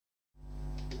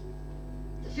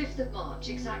5th of March,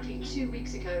 exactly 2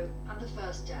 weeks ago, and the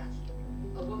first death.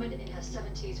 A woman in her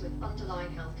 70s with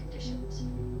underlying health conditions.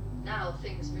 Now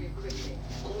things move quickly.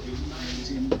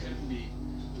 COVID-19 can be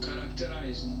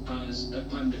characterized as a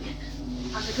pandemic.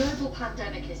 As a global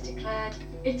pandemic is declared,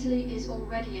 Italy is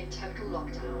already in total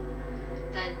lockdown.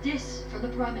 Then this from the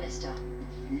Prime Minister.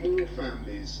 More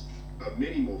families,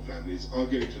 many more families, are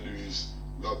going to lose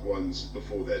loved ones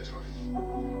before their time.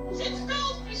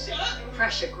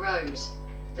 Pressure grows.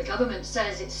 The government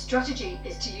says its strategy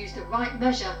is to use the right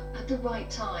measure at the right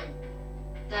time.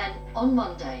 Then, on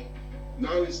Monday,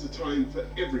 Now is the time for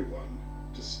everyone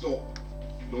to stop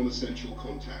non-essential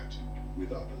contact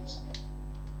with others.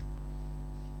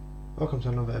 Welcome to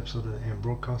another episode of the AM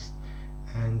Broadcast,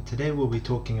 and today we'll be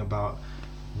talking about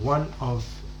one of,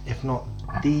 if not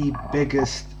the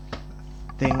biggest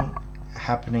thing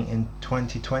happening in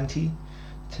 2020.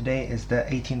 Today is the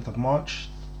 18th of March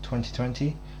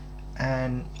 2020,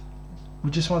 and we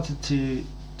just wanted to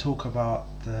talk about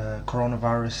the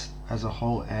coronavirus as a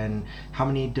whole and how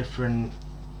many different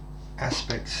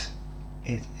aspects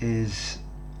it is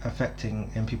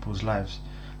affecting in people's lives.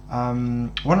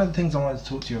 One of the things I wanted to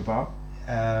talk to you about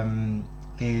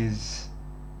is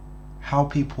how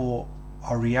people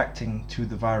are reacting to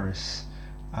the virus.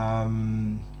 How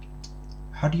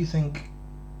do you think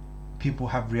people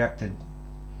have reacted?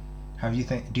 Do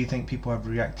you think people have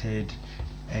reacted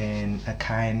in a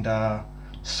kinder,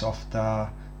 softer,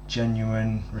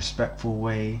 genuine, respectful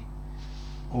way,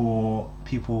 or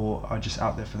people are just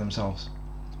out there for themselves?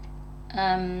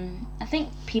 I think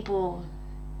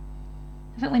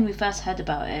when we first heard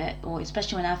about it, or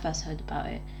especially when I first heard about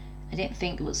it, I didn't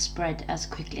think it would spread as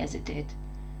quickly as it did.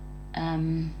 I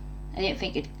didn't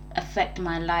think it affected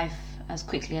my life as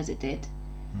quickly as it did.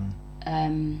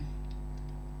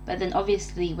 But then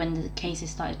obviously when the cases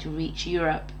started to reach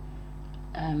Europe,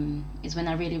 is when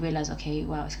I really realised, okay,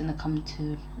 wow, it's going to come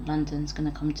to London, it's going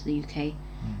to come to the UK.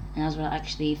 And as well,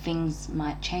 actually, things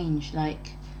might change.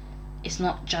 Like, it's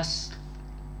not just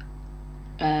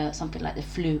something like the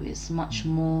flu, it's much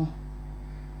more,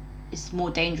 it's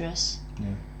more dangerous.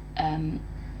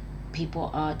 People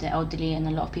are, the elderly and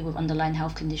a lot of people with underlying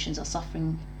health conditions are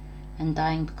suffering and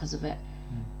dying because of it.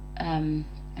 And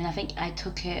I think I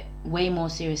took it way more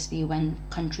seriously when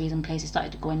countries and places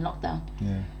started to go in lockdown.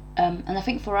 And I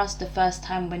think for us, the first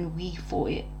time when we thought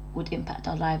it would impact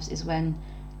our lives is when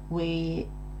we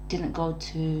didn't go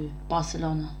to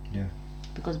Barcelona.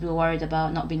 Because we were worried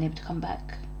about not being able to come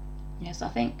back. So I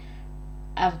think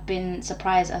I've been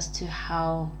surprised as to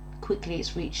how quickly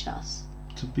it's reached us.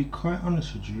 To be quite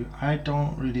honest with you, I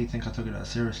don't really think I took it that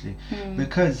seriously,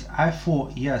 because I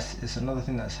thought, yes, it's another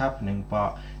thing that's happening,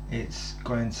 but it's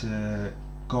going to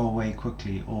go away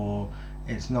quickly, or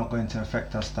it's not going to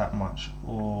affect us that much,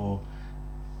 or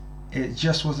it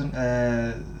just wasn't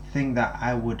a thing that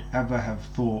I would ever have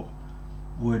thought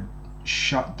would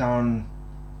shut down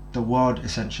the world,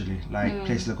 essentially. Like,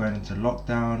 places are going into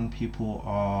lockdown, people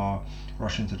are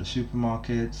rushing to the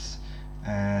supermarkets,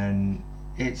 and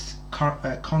it's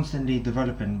constantly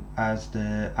developing as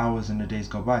the hours and the days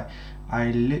go by.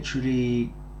 I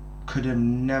literally could have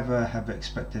never have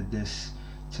expected this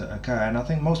to occur, and I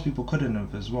think most people couldn't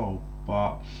have as well.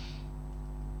 But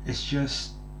it's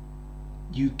just,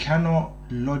 you cannot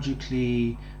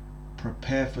logically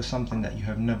prepare for something that you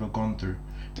have never gone through.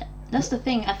 That's the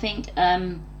thing. I think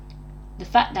the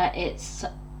fact that it's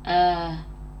a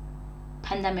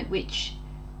pandemic which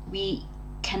we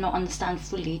cannot understand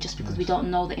fully, just because we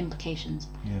don't know the implications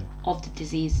of the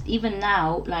disease. Even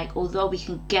now, like, although we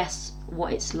can guess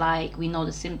what it's like, we know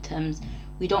the symptoms,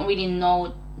 we don't really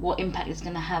know what impact it's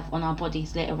going to have on our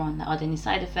bodies later on. Like, are there any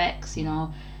side effects,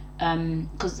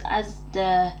 because as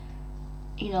the,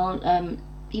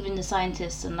 even the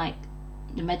scientists and like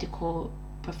the medical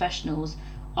professionals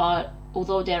are,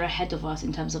 although they're ahead of us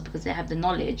in terms of, because they have the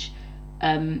knowledge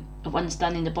of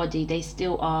understanding the body, they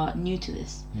still are new to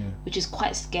this, which is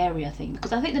quite scary, I think.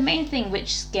 Because I think the main thing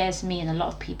which scares me and a lot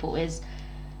of people is,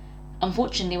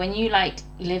 unfortunately, when you like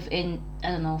live in, I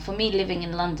don't know, for me living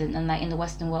in London and like in the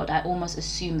Western world, I almost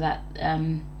assume that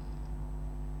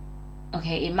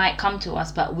okay, it might come to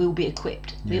us, but we'll be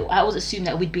equipped. I always assume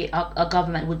that our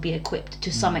government would be equipped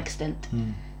to some extent,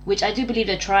 which I do believe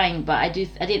they're trying, but I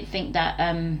didn't think that.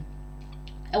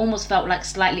 I almost felt like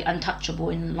slightly untouchable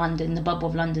in London, the bubble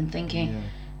of London, thinking,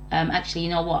 actually, you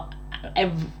know what, a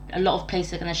lot of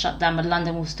places are going to shut down, but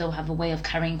London will still have a way of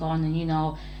carrying on,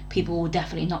 and people will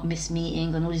definitely not miss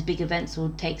meetings, and all these big events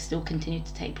will still continue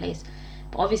to take place.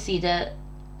 But obviously,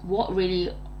 what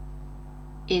really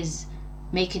is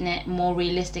making it more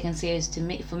realistic and serious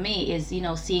for me is,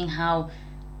 seeing how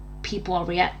people are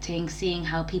reacting, seeing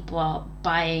how people are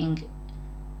buying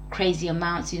crazy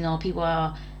amounts, people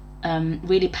are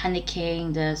really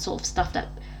panicking, the sort of stuff that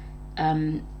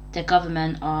the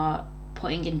government are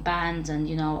putting in bans, and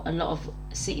a lot of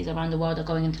cities around the world are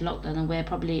going into lockdown, and we're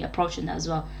probably approaching that as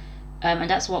well. And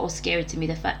that's what was scary to me,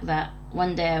 the fact that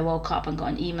one day I woke up and got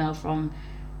an email from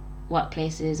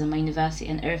workplaces and my university,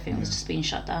 and everything was just being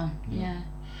shut down.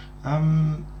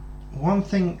 One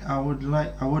thing I would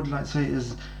like to say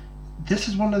is, this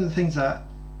is one of the things that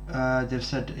they've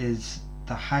said is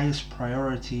the highest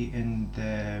priority in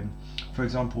the, for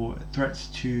example, threats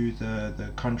to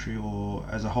the country or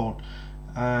as a whole,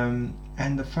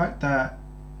 and the fact that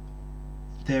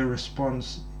their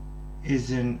response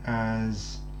isn't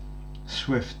as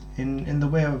swift in the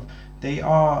way of, they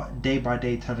are day by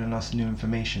day telling us new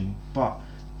information, but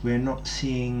we're not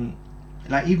seeing,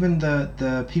 like, even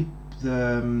the people,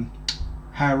 the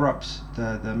higher ups,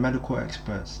 the medical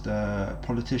experts, the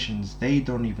politicians, they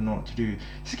don't even know what to do.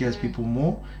 It scares people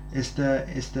more. It's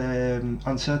the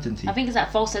uncertainty. I think it's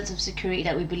that false sense of security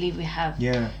that we believe we have.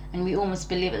 Yeah. And we almost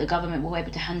believe that the government will be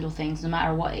able to handle things no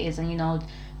matter what it is. And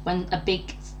when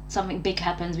something big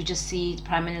happens, we just see the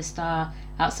Prime Minister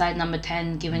outside Number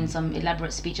 10 giving some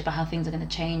elaborate speech about how things are going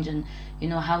to change, and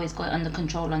how he's got it under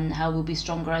control, and how we'll be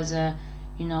stronger as a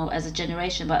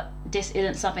generation. But this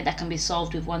isn't something that can be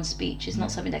solved with one speech. It's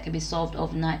not something that can be solved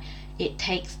overnight. It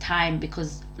takes time,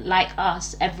 because like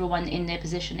us, everyone in their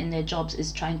position, in their jobs,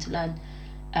 is trying to learn,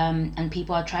 and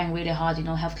people are trying really hard.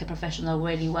 Healthcare professionals are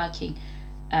really working,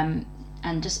 and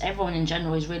just everyone in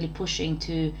general is really pushing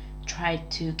to try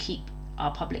to keep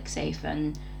our public safe,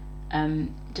 and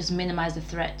just minimize the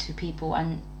threat to people,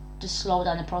 and just slow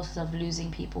down the process of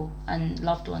losing people and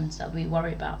loved ones that we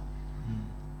worry about.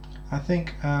 I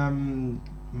think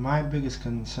my biggest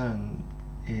concern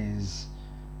is,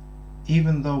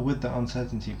 even though with the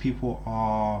uncertainty, people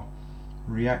are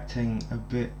reacting a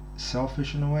bit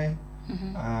selfish in a way,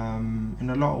 in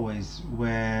a lot of ways,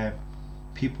 where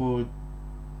people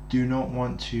do not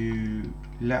want to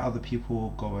let other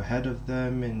people go ahead of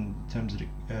them in terms of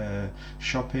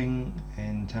shopping,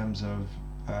 in terms of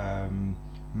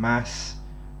mass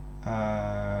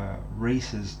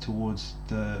races towards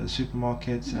the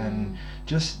supermarkets, and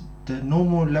just the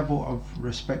normal level of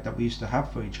respect that we used to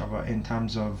have for each other in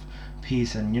terms of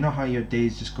peace, and how your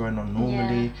day's just going on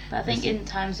normally. Yeah, but I think in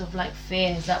times of like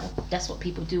fear, that's what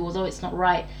people do, although it's not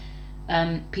right.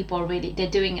 People are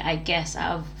they're doing it, I guess,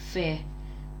 out of fear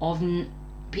of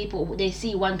people. They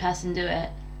see one person do it,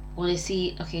 or they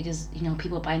see, okay, there's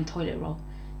people buying toilet roll,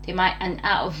 they might, and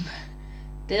out of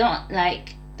they're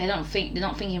not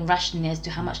thinking rationally as to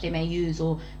how much they may use,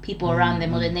 or people around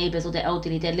them, or their neighbors, or their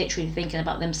elderly. They're literally thinking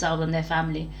about themselves and their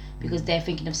family, because they're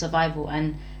thinking of survival.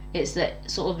 And it's that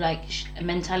sort of like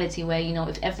mentality where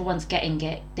if everyone's getting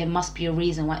it, there must be a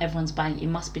reason why everyone's buying it. It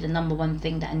must be the number one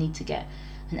thing that I need to get,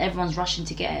 and everyone's rushing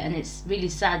to get it. And it's really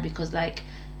sad, because like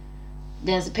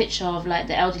there's a picture of like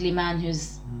the elderly man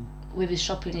who's with his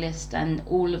shopping list, and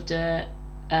all of the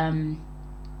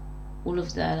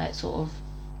like sort of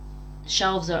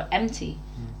shelves are empty,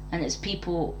 and it's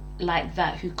people like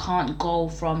that who can't go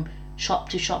from shop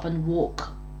to shop and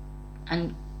walk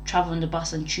and travel on the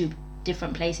bus and tube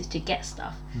different places to get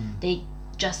stuff. They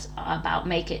just are about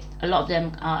a lot of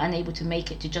them are unable to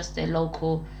make it to just their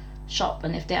local shop,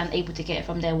 and if they're unable to get it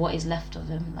from there, what is left of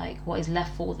them, like what is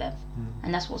left for them?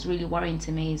 And that's what's really worrying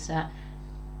to me, is that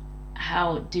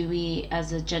how do we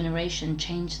as a generation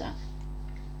change that?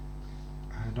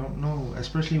 I don't know,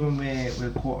 especially when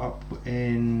we're caught up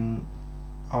in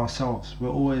ourselves. We're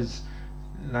always,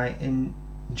 like, in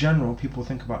general, people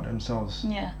think about themselves.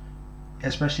 Yeah.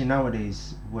 Especially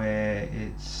nowadays, where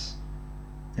it's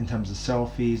in terms of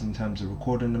selfies, in terms of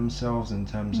recording themselves, in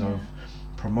terms of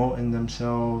promoting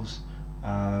themselves.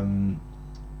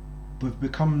 We've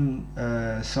become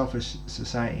a selfish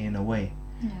society in a way.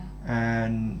 Yeah.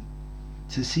 And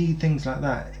to see things like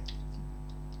that,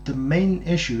 the main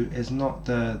issue is not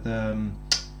the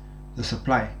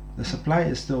supply. The supply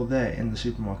is still there in the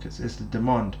supermarkets. It's the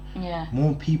demand. Yeah.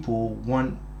 More people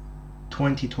want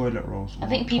 20 toilet rolls. I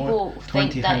think people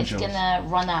think that it's gonna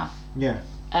run out. Yeah.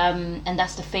 And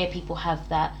that's the fear people have,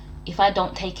 that if I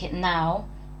don't take it now,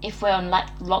 if we're on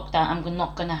lockdown, I'm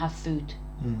not gonna have food.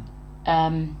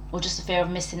 Or just the fear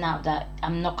of missing out, that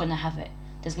I'm not gonna have it.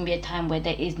 There's gonna be a time where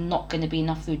there is not gonna be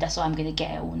enough food. That's why I'm gonna get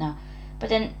it all now. But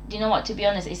then, you know what, to be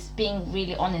honest, it's being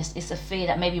really honest, it's a fear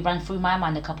that maybe ran through my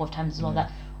mind a couple of times as well,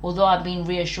 that although I've been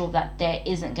reassured that there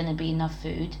isn't going to be enough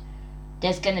food,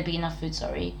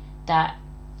 that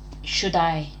should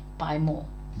I buy more?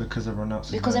 Because everyone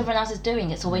else is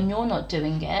doing it. So when you're not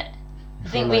doing it, I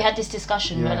think we had this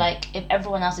discussion where, Yeah. like, if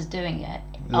everyone else is doing it,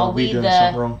 Are are we we doing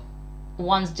something the wrong?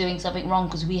 ones doing something wrong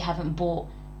because we haven't bought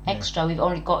extra? We've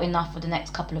only got enough for the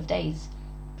next couple of days.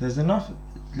 There's enough,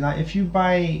 like if you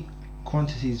buy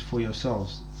quantities for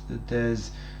yourselves,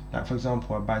 there's, like for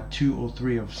example, I buy 2 or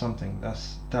 3 of something,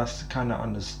 that's kind of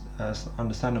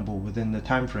understandable within the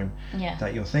time frame Yeah.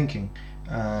 that you're thinking,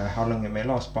 how long it may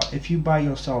last. But if you buy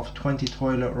yourself 20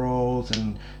 toilet rolls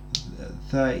and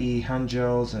 30 hand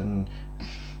gels and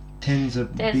tins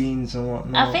of There's- beans and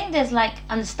whatnot, I think there's like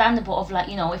understandable of, like,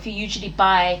 you know, if you usually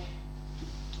buy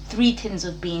 3 tins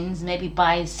of beans, maybe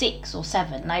buy 6 or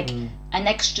 7, like an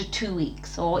extra 2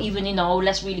 weeks, or even, you know,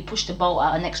 let's really push the boat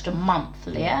out an extra month.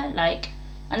 Yeah, like,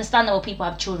 understandable, people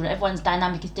have children, everyone's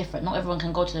dynamic is different, not everyone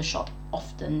can go to the shop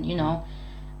often, you know.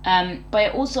 But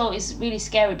it also is really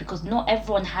scary because not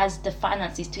everyone has the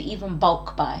finances to even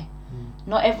bulk buy.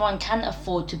 Not everyone can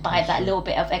afford to buy that little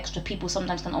bit of extra. People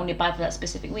sometimes can only buy for that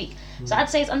specific week. So I'd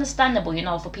say it's understandable, you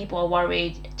know, for people who are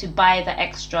worried to buy the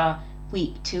extra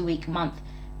week, 2 week, month.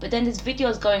 But then there's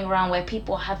videos going around where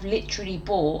people have literally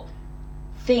bought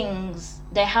things,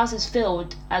 their house is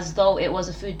filled as though it was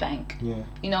a food bank. yeah,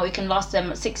 You know, it can last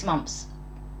them 6 months,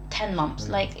 10 months.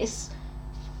 Like,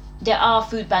 there are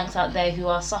food banks out there who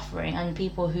are suffering, and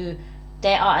people who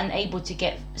they are unable to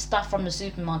get stuff from the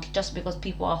supermarket just because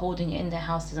people are holding it in their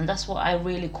houses. And that's what I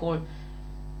really call,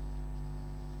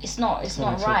 it's not right.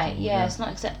 unacceptable, yeah. It's not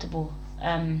acceptable.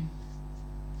 the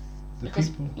Because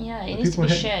people, yeah, the it needs to people be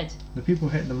hit- shared. the people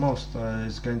hit the most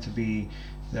is going to be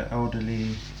the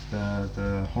elderly,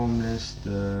 the homeless,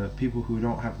 the people who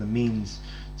don't have the means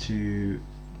to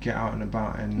get out and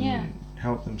about and Yeah.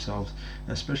 help themselves,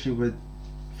 especially with,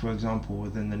 for example,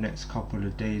 within the next couple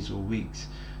of days or weeks,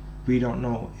 we don't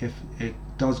know if it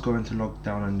does go into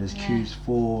lockdown and there's Yeah. queues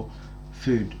for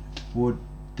food. Would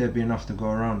there be enough to go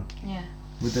around? Yeah.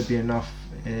 Would there be enough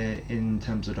in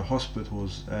terms of the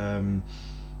hospitals,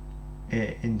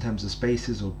 in terms of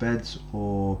spaces or beds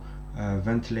or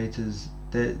ventilators?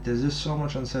 There's just so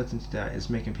much uncertainty that is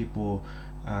making people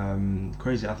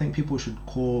crazy. I think people should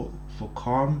call for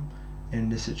calm in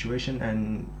this situation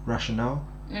and rationale.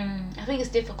 I think it's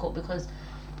difficult because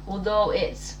although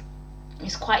it's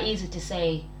quite easy to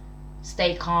say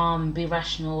stay calm, be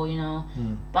rational, you know,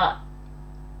 but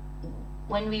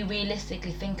when we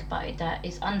realistically think about it, that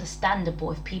it's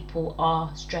understandable if people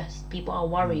are stressed, people are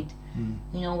worried.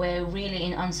 You know, we're really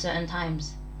in uncertain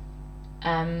times,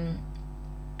 and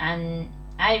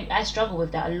I struggle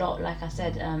with that a lot. Like I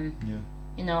said,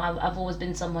 you know, I've always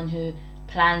been someone who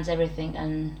plans everything,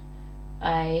 and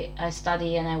I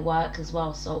study and I work as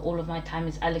well, so all of my time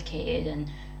is allocated, and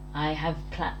I have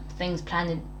things planned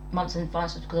in months in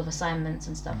advance because of assignments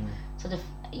and stuff. So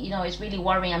you know, it's really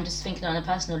worrying. I'm just thinking on a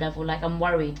personal level, like I'm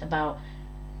worried about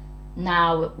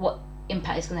now what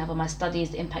impact it's going to have on my studies,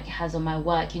 the impact it has on my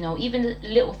work, you know, even the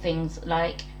little things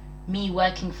like me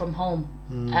working from home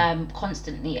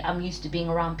constantly. I'm used to being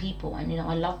around people, and you know,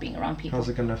 I love being around people. How's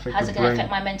it going to affect How's your it going to brain?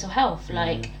 affect my mental health?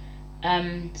 Like,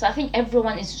 so I think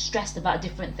everyone is stressed about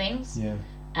different things.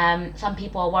 Some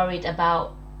people are worried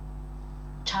about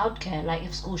childcare, like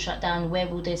if school shut down, where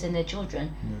will they send their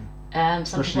children? Some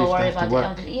Especially people are if they worried have to about the work.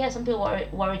 elderly. Yeah, some people are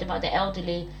worried about the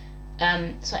elderly.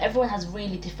 So everyone has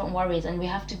really different worries, and we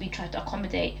have to be trying to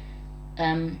accommodate.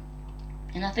 And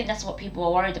I think that's what people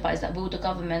are worried about, is that will the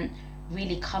government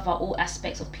really cover all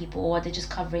aspects of people, or are they just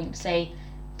covering, say,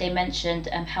 they mentioned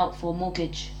help for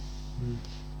mortgage,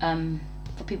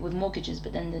 for people with mortgages,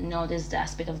 but then, you know, there's the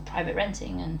aspect of private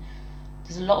renting, and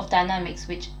there's a lot of dynamics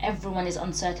which everyone is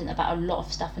uncertain about a lot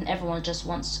of stuff, and everyone just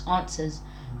wants answers,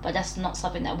 but that's not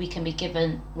something that we can be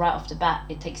given right off the bat.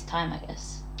 It takes time, I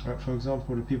guess. For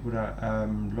example, the people that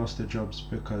lost their jobs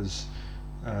because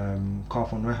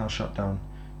Carphone Warehouse shut down,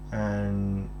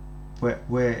 and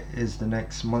where is the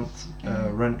next month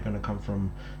rent going to come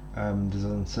from? There's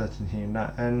uncertainty in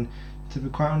that, and to be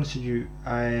quite honest with you,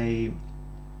 I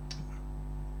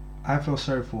feel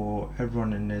sorry for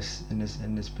everyone in this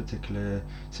particular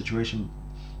situation,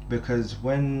 because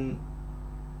when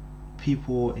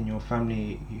people in your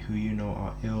family who you know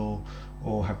are ill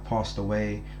or have passed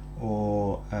away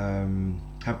or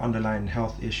have underlying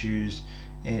health issues,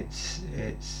 it's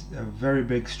a very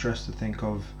big stress to think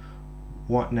of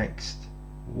what next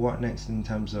in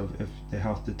terms of if their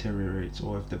health deteriorates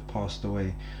or if they've passed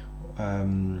away.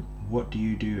 What do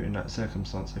you do in that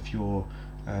circumstance if you're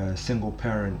a single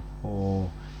parent, or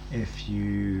if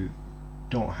you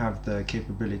don't have the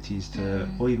capabilities to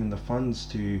or even the funds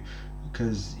to,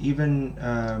 because even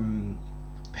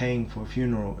paying for a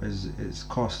funeral is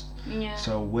cost.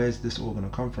 So where's this all going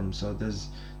to come from? So there's,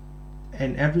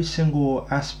 in every single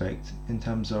aspect in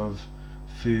terms of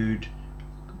food,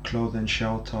 clothing,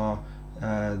 shelter,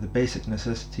 the basic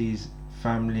necessities,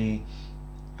 family,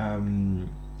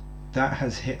 that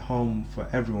has hit home for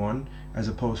everyone, as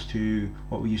opposed to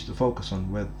what we used to focus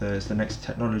on, whether it's the next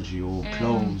technology or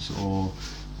clothes or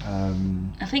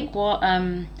I think what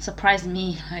surprised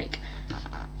me, like,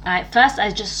 at first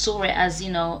I just saw it as,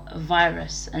 you know, a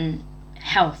virus and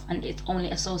health, and it's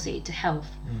only associated to health.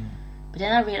 But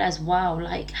then I realized, wow,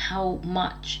 like how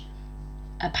much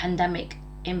a pandemic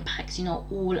impacts, you know,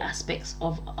 all aspects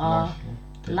of our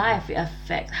life. It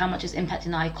affects how much it's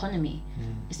impacting our economy.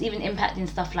 It's even impacting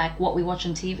stuff like what we watch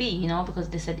on TV, you know, because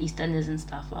they said EastEnders and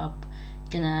stuff are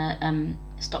gonna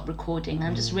stop recording. And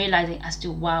I'm just realizing as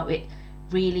to, wow, it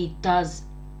really does,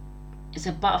 it's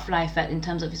a butterfly effect in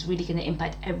terms of it's really going to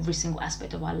impact every single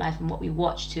aspect of our life, from what we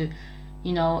watch to,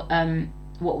 you know,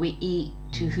 what we eat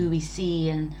to who we see.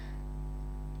 And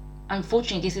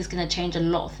unfortunately this is going to change a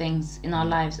lot of things in our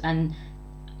lives, and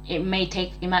it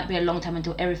might be a long time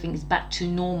until everything is back to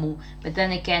normal. But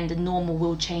then again, the normal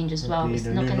will change as well. It's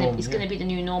not gonna it's gonna be the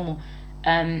new normal.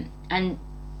 And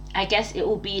I guess it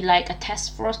will be like a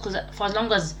test for us, because for as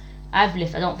long as I've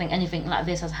lived, I don't think anything like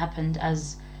this has happened.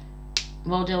 As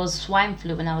well, there was swine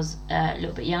flu when I was a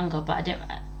little bit younger, but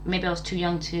maybe I was too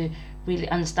young to really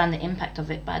understand the impact of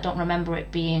it. But I don't remember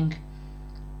it being,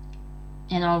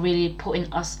 you know, really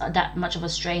putting us that much of a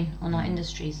strain on our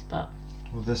industries. But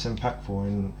well, this impactful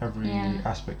in every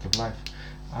aspect of life.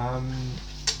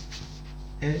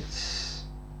 It's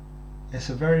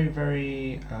a very,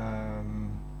 very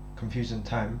confusing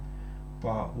time,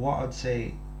 but what I'd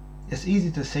say, it's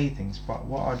easy to say things, but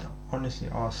what I'd honestly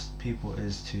ask people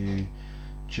is to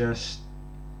just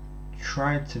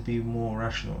try to be more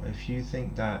rational. If you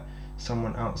think that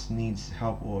someone else needs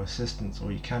help or assistance,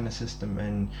 or you can assist them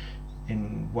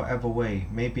in whatever way,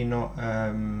 maybe not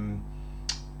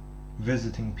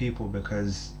visiting people,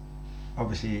 because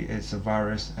obviously it's a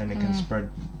virus and it can spread,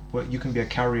 but you can be a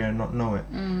carrier and not know it.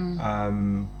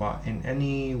 But in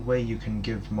any way you can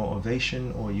give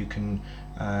motivation, or you can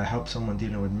help someone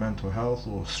dealing with mental health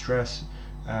or stress,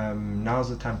 now's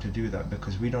the time to do that,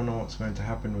 because we don't know what's going to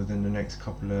happen within the next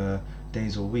couple of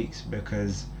days or weeks,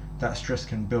 because that stress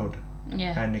can build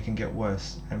and it can get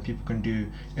worse, and people can do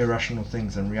irrational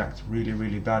things and react really,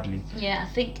 really badly. I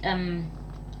think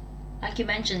like you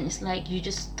mentioned, it's like you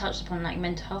just touched upon like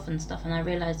mental health and stuff, and I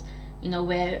realized, you know,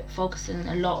 we're focusing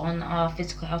a lot on our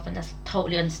physical health, and that's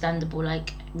totally understandable,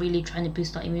 like really trying to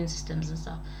boost our immune systems and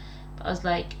stuff. But I was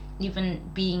like, even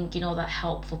being, you know, that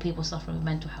help for people suffering with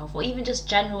mental health, or even just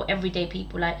general everyday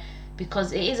people, like,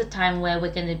 because it is a time where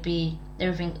we're going to be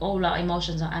everything, all our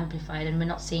emotions are amplified, and we're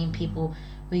not seeing people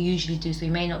we usually do, so we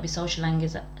may not be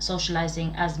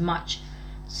socializing as much.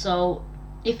 So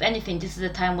if anything, this is a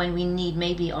time when we need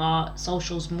maybe our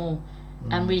socials more,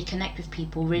 and really connect with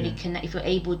people, really connect. If you're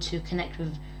able to connect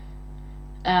with,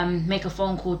 make a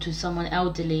phone call to someone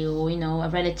elderly, or, you know, a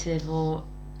relative, or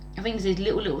I think there's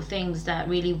little things that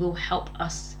really will help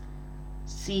us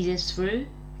see this through.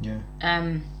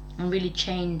 And really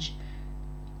change,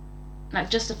 like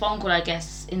just a phone call, I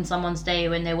guess, in someone's day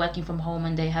when they're working from home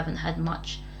and they haven't had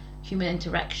much human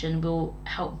interaction, will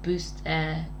help boost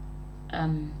their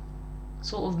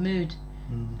sort of mood.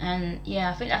 And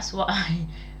I think that's what I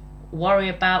worry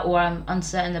about, or I'm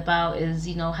uncertain about, is,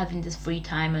 you know, having this free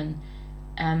time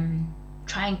and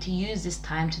trying to use this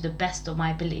time to the best of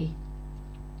my ability.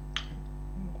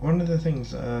 One of the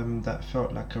things that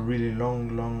felt like a really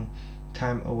long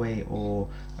time away, or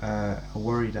a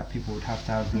worry that people would have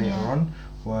to have later on,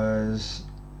 was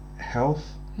health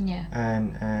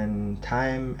and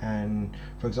time. And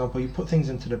for example, you put things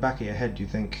into the back of your head, you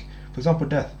think, for example,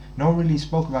 death. No one really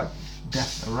spoke about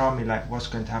death around me, like what's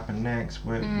going to happen next,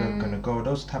 where we're going to go,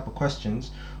 those type of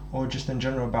questions, or just in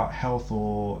general about health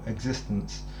or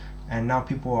existence. And now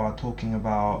people are talking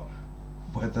about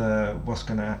what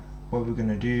we're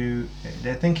gonna do.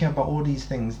 They're thinking about all these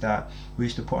things that we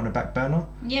used to put on the back burner.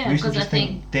 We used to just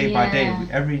think day by day.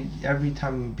 Every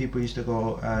time people used to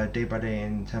go day by day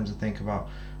in terms of think about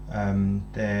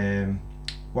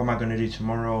what am I gonna do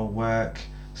tomorrow, work,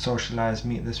 socialize,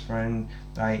 meet this friend.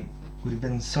 Like, we've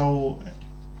been so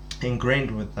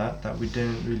ingrained with that we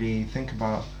didn't really think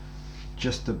about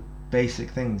just the basic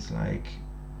things like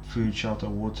food, shelter,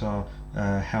 water,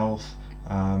 health.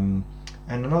 And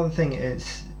another thing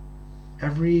is,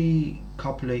 every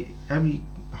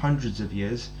hundreds of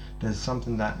years there's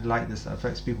something that like this that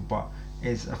affects people, but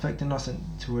it's affecting us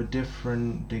to a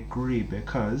different degree,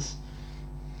 because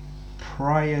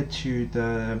prior to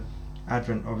the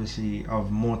advent, obviously,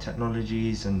 of more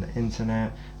technologies and the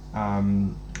internet,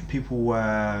 people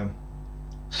were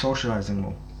socializing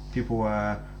more, people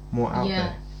were more out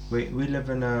Yeah. there. We live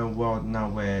in a world now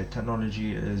where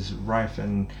technology is rife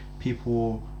and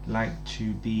people like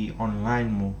to be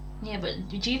online more. Yeah, but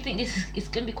do you think this is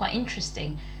going to be quite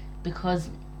interesting? Because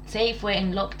say if we're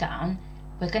in lockdown,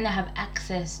 we're going to have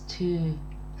access to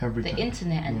Every the time.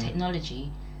 internet and Yeah.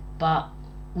 technology, but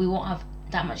we won't have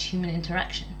that much human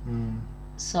interaction. Mm.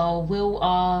 So will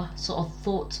our sort of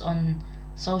thoughts on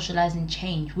socializing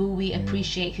change? Will we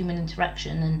appreciate human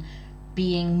interaction and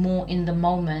being more in the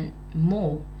moment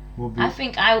more? We'll be, I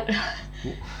think I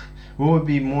will we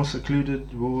be more secluded?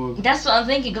 that's what I'm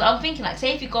thinking, because I'm thinking like,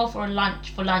 say if you go for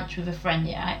lunch with a friend,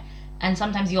 yeah, right? And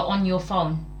sometimes you're on your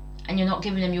phone and you're not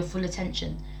giving them your full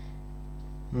attention.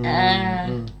 But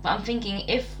I'm thinking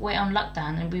if we're on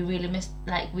lockdown and we really miss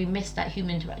that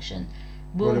human interaction,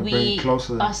 will it bring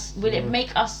closer? will it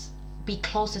make us be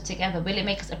closer together? Will it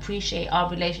make us appreciate our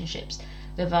relationships?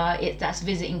 Whether that's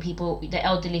visiting people, the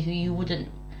elderly who you wouldn't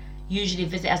usually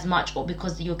visit as much, or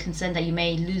because you're concerned that you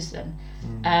may lose them.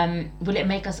 Will it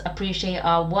make us appreciate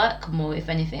our work more, if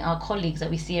anything, our colleagues that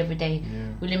we see every day? Yeah.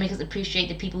 Will it make us appreciate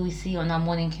the people we see on our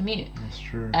morning commute? That's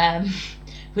true.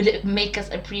 Will it make us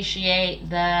appreciate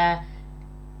the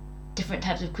different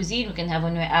types of cuisine we can have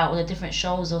when we're out, or the different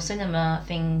shows or cinema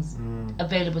things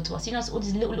available to us? You know, it's all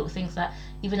these little things that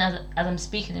even as I'm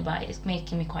speaking about it, it's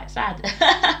making me quite sad.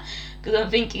 Because I'm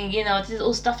thinking, you know, this is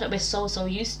all stuff that we're so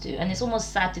used to, and it's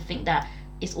almost sad to think that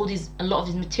it's a lot of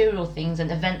these material things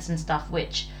and events and stuff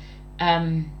which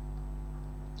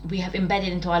we have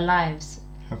embedded into our lives.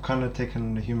 I've kind of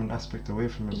taken the human aspect away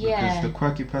from it, Yeah. because the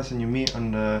quirky person you meet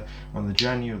on the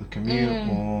journey or the commute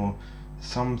or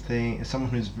someone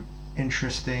who's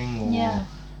interesting, or Yeah.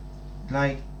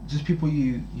 like just people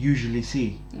you usually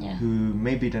see Yeah. who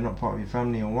maybe they're not part of your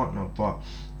family or whatnot, but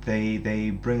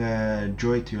they bring a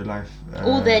joy to your life.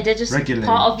 They're just regularly.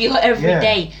 part of your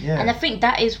everyday. Yeah. And I think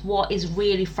that is what is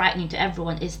really frightening to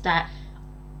everyone, is that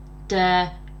the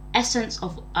essence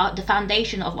of the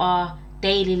foundation of our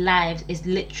daily lives is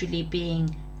literally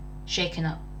being shaken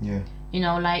up. Yeah. You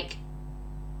know, like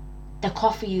the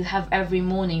coffee you have every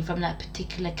morning from that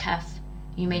particular cafe,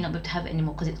 you may not be able to have it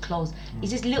anymore because it's closed.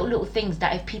 It's just little things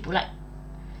that if people like,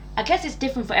 I guess it's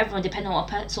different for everyone depending on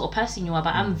what sort of person you are,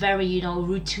 but I'm very, you know,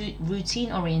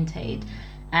 routine orientated,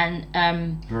 and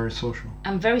Very social.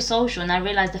 I'm very social, and I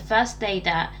realized the first day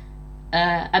that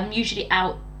I'm usually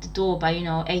out the door by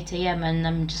 8 a.m. and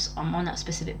I'm on that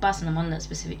specific bus and I'm on that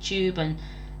specific tube, and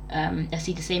I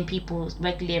see the same people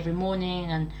regularly every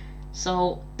morning. And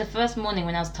so the first morning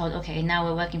when I was told, okay, now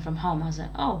we're working from home, I was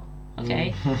like, oh,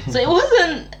 okay. So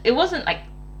it wasn't like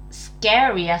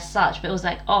scary as such, but it was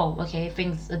like, oh, okay,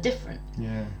 things are different.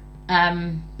 Yeah.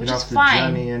 Which You'd is have to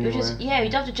fine. journey Which is, anywhere. yeah,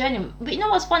 you'd have to journey. But you know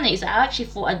what's funny is that I actually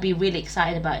thought I'd be really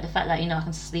excited about it, the fact that I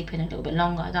can sleep in a little bit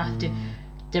longer. I don't have to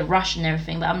the rush and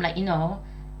everything. But I'm like,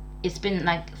 it's been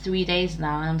like 3 days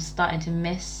now, and I'm starting to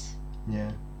miss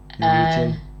Yeah. Your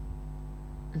routine.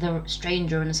 the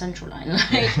stranger on the central line,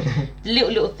 like the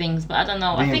little things. But I don't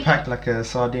know. I Being think packed like a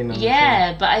sardine. On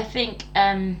yeah, but I think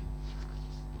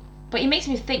but it makes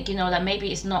me think, that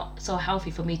maybe it's not so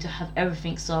healthy for me to have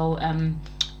everything so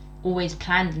always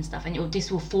planned and stuff, and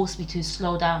this will force me to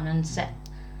slow down and set.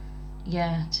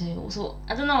 Yeah, to also,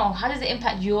 I don't know, how does it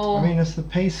impact your? I mean, it's the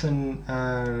pace and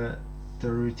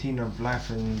the routine of life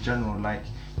in general. Like,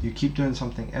 you keep doing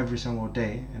something every single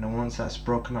day, and then once that's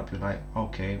broken up, you're like,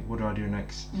 okay, what do I do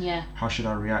next? Yeah. How should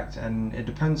I react? And it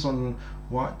depends on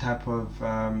what type of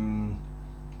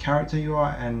character you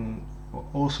are, and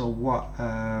also what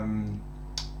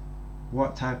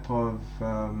type of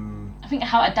I think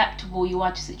how adaptable you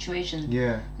are to situations.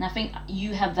 yeah. And I think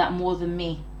you have that more than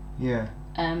me. Yeah.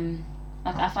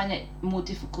 Like I find it more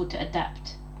difficult to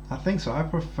adapt. I think so. I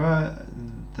prefer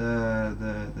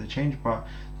the change, but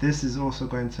this is also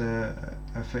going to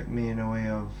affect me in a way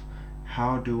of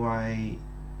how do I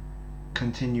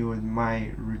continue with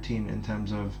my routine in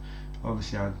terms of,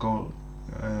 obviously I go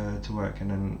to work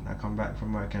and then I come back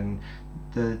from work, and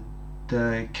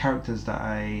the characters that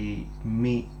I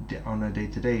meet on a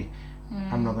day-to-day,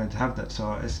 I'm not going to have that.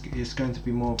 So it's going to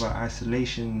be more of an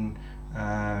isolation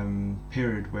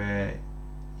period where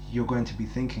you're going to be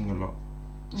thinking a lot.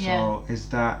 Yeah. So is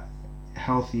that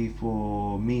healthy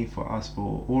for me, for us,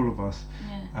 for all of us?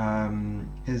 Yeah.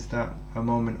 Is that a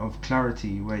moment of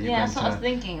clarity where you're Yeah, going that's what I to was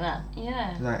thinking. That.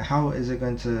 Yeah. like, how is it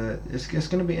going to? It's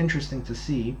going to be interesting to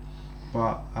see,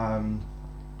 but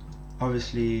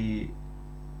obviously,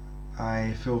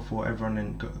 I feel for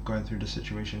everyone going through the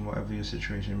situation, whatever your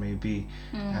situation may be,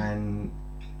 and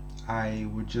I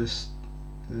would just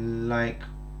like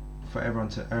for everyone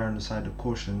to err on the side of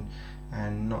caution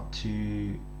and not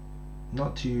to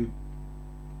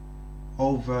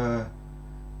over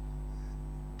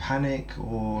panic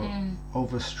or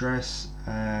over stress,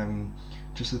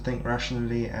 just to think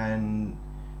rationally. And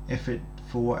if it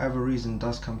for whatever reason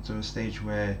does come to a stage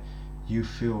where you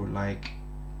feel like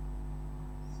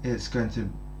it's going to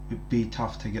be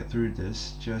tough to get through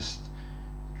this, just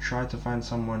try to find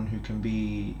someone who can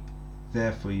be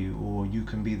there for you, or you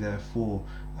can be there for.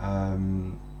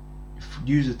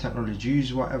 Use the technology,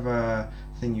 use whatever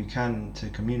thing you can to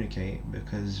communicate,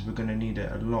 because we're going to need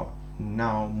it a lot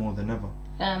now more than ever.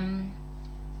 I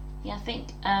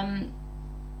think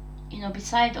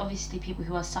beside obviously people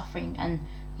who are suffering and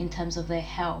in terms of their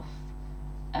health,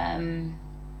 there's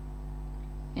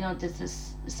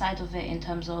this side of it in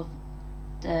terms of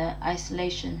the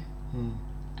isolation.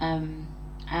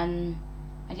 And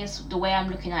I guess the way I'm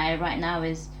looking at it right now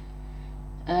is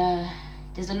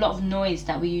there's a lot of noise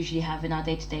that we usually have in our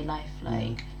day-to-day life.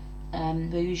 Like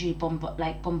we're usually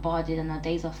bombarded, and our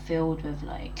days are filled with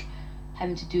like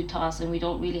having to do tasks, and we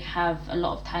don't really have a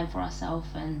lot of time for ourselves,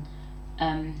 and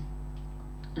a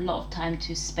lot of time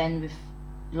to spend with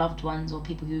loved ones or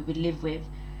people who we live with,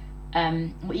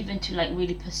 or even to like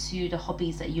really pursue the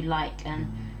hobbies that you like. And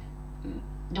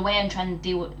the way I'm trying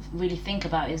to really think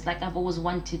about it is like I've always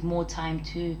wanted more time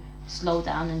to slow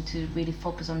down and to really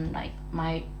focus on like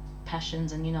my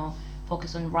passions, and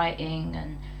focus on writing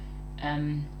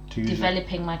and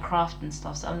developing my craft and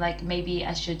stuff. So I'm like, maybe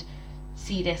I should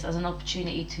see this as an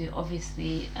opportunity to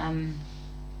obviously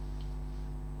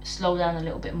slow down a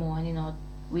little bit more, and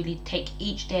really take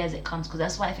each day as it comes, because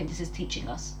that's what I think this is teaching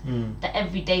us, that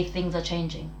every day things are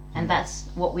changing, and that's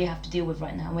what we have to deal with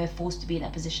right now. We're forced to be in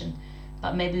that position,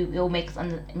 but maybe it'll make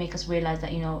us realize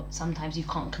that sometimes you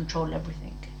can't control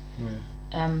everything.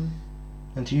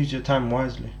 And to use your time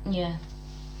wisely,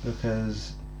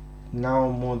 because now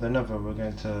more than ever we're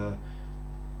going to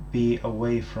be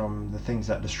away from the things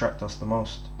that distract us the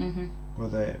most,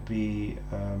 whether it be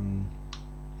your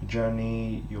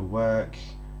journey, your work,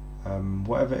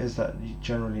 whatever it is that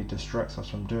generally distracts us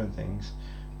from doing things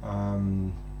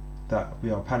that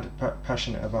we are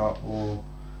passionate about or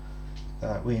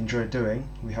that we enjoy doing.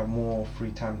 We have more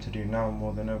free time to do now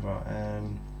more than ever,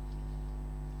 and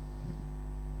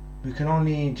we can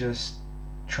only just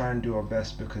try and do our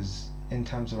best, because in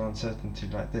times of uncertainty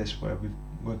like this, where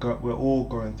we're all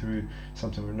going through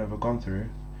something we've never gone through,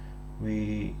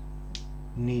 we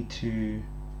need to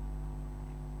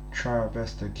try our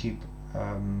best to keep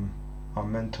our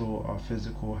mental, our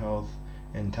physical health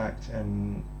intact,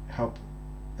 and help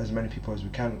as many people as we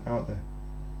can out there.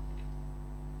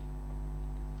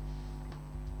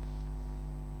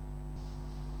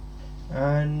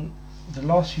 And the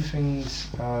last few things,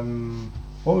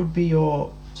 what would be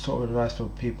your sort of advice for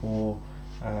people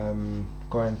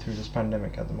going through this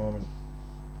pandemic at the moment?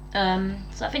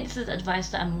 So I think this is advice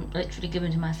that I'm literally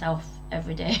giving to myself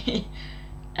every day.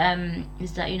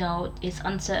 Is that it's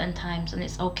uncertain times, and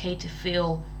it's okay to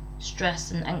feel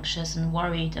stressed and anxious and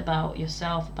worried about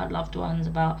yourself, about loved ones,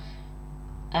 about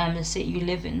the city you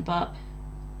live in, but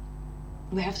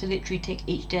we have to literally take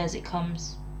each day as it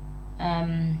comes,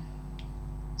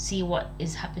 see what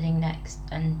is happening next,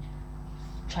 and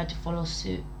try to follow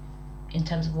suit in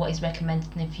terms of what is recommended,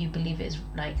 and if you believe it is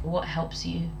like what helps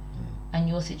you and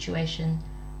your situation.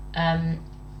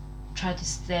 Try to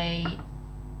stay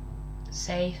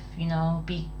safe,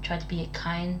 try to be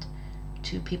kind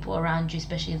to people around you,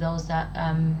 especially those that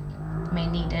may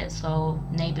need it, so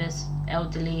neighbors,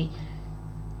 elderly.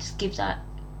 Just give that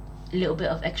little bit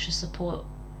of extra support,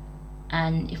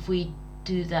 and if we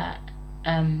do that,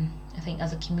 I think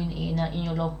as a community, in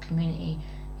your local community,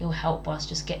 it will help us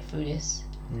just get through this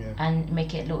and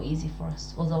make it a little easy for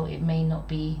us, although it may not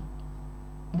be,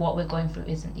 what we're going through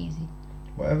isn't easy.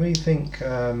 Whatever you think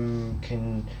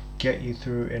can get you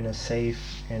through in a safe,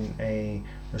 in a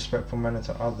respectful manner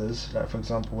to others, like for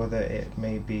example, whether it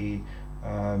may be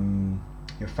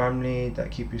your family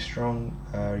that keep you strong,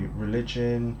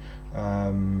 religion,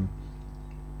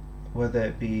 whether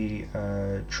it be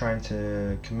trying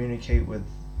to communicate with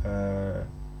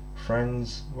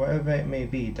friends, whatever it may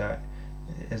be that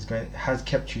has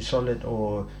kept you solid,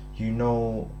 or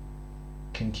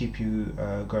can keep you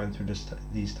going through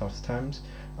these tough times.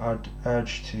 I'd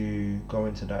urge to go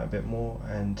into that a bit more,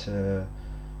 and to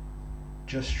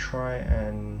just try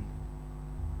and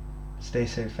stay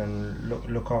safe and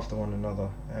look after one another,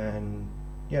 and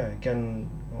again,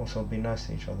 also be nice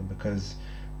to each other, because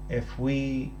if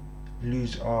we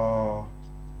lose our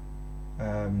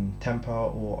temper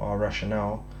or our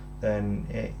rationale, then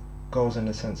it goes in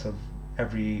the sense of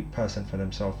every person for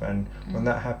themselves, and when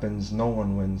that happens, no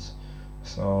one wins.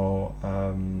 So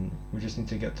we just need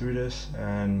to get through this,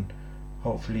 and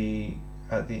hopefully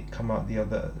come out the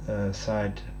other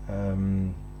side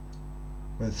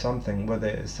with something, whether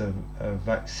it's a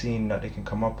vaccine that they can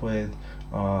come up with,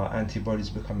 antibodies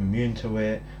become immune to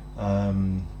it,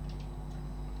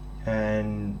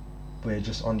 and we're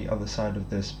just on the other side of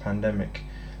this pandemic.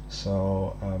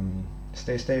 So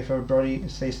stay safe everybody,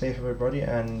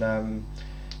 and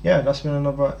yeah, that's been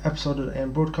another episode of the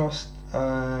AM Broadcast,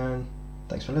 and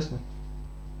thanks for listening.